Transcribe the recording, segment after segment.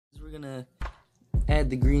We're gonna add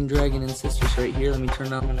the green dragon Ancistrus right here. Let me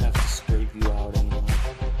turn on. I'm gonna have to scrape you out anyway.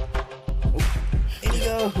 Oh, there he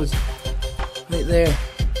goes. Right there.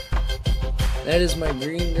 That is my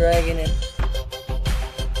green dragon.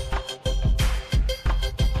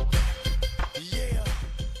 Yeah.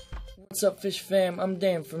 What's up, fish fam? I'm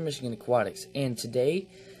Dan from Michigan Aquatics, and today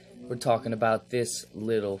we're talking about this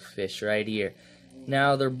little fish right here.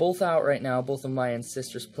 Now, they're both out right now. Both of my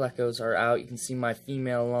Ancistrus Plecos are out. You can see my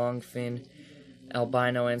female longfin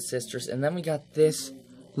albino Ancistrus. And then we got this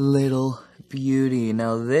little beauty.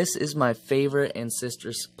 Now, this is my favorite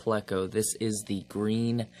Ancistrus Pleco. This is the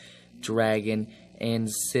green dragon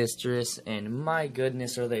Ancistrus. And my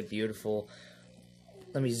goodness, are they beautiful.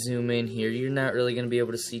 Let me zoom in here. You're not really going to be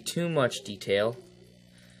able to see too much detail,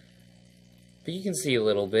 but you can see a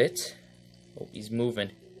little bit. Oh, he's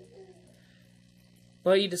moving.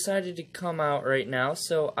 But he decided to come out right now,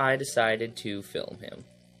 so I decided to film him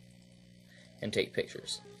and take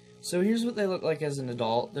pictures. So here's what they look like as an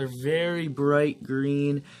adult. They're very bright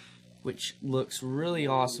green, which looks really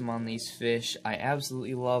awesome on these fish. I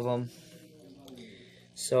absolutely love them.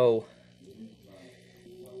 So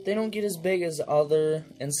they don't get as big as other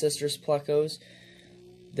Ancistrus Plecos.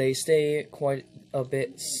 They stay quite a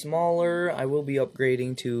bit smaller. I will be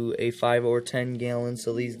upgrading to a 5 or 10 gallon,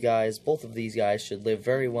 so these guys, both of these guys, should live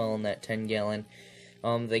very well in that 10 gallon.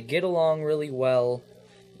 They get along really well,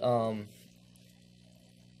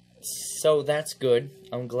 so that's good.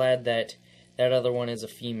 I'm glad that that other one is a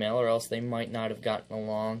female, or else they might not have gotten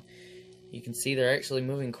along. You can see they're actually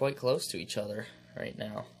moving quite close to each other right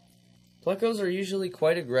now. Plecos are usually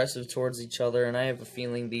quite aggressive towards each other, and I have a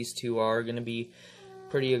feeling these two are going to be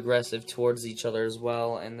pretty aggressive towards each other as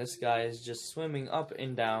well, and this guy is just swimming up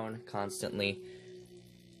and down constantly.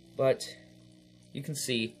 But you can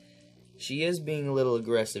see she is being a little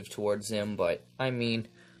aggressive towards him, but I mean,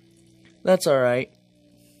 that's alright.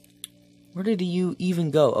 Where did you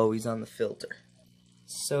even go? Oh, he's on the filter.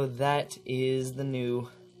 So that is the new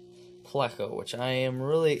Pleco, which I am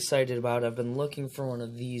really excited about. I've been looking for one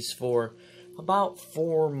of these for about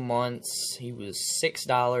 4 months. He was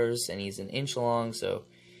 $6 and he's an inch long, so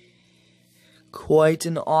quite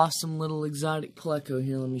an awesome little exotic Pleco.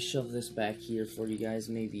 Here, let me shove this back here for you guys.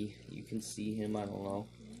 Maybe you can see him, I don't know.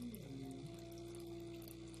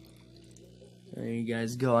 There you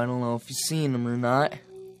guys go. I don't know if you've seen him or not.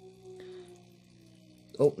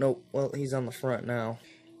 Oh, no, well, he's on the front now.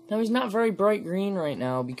 Now, he's not very bright green right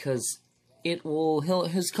now because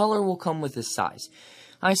his color will come with his size.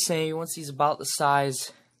 I say once he's about the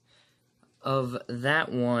size of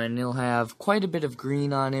that one, he'll have quite a bit of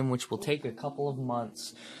green on him, which will take a couple of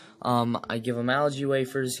months. I give him algae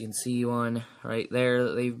wafers. You can see one right there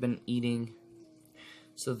that they've been eating.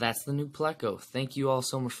 So that's the new Pleco. Thank you all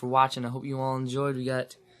so much for watching. I hope you all enjoyed. We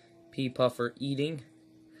got Pea Puffer eating.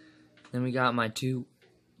 Then we got my two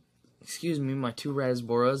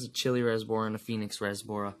Rasboras, a Chili Rasbora and a Phoenix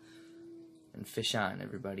Rasbora. And fish on,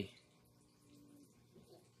 everybody.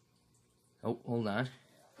 Oh, hold on.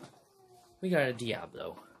 We got a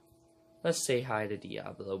Diablo. Let's say hi to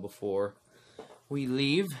Diablo before we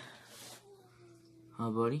leave. Huh,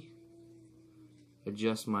 buddy?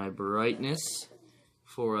 Adjust my brightness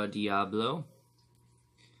for a Diablo.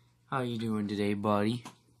 How you doing today, buddy?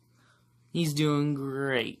 He's doing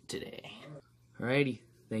great today. Alrighty.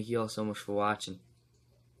 Thank you all so much for watching.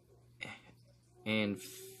 And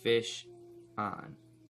fish on.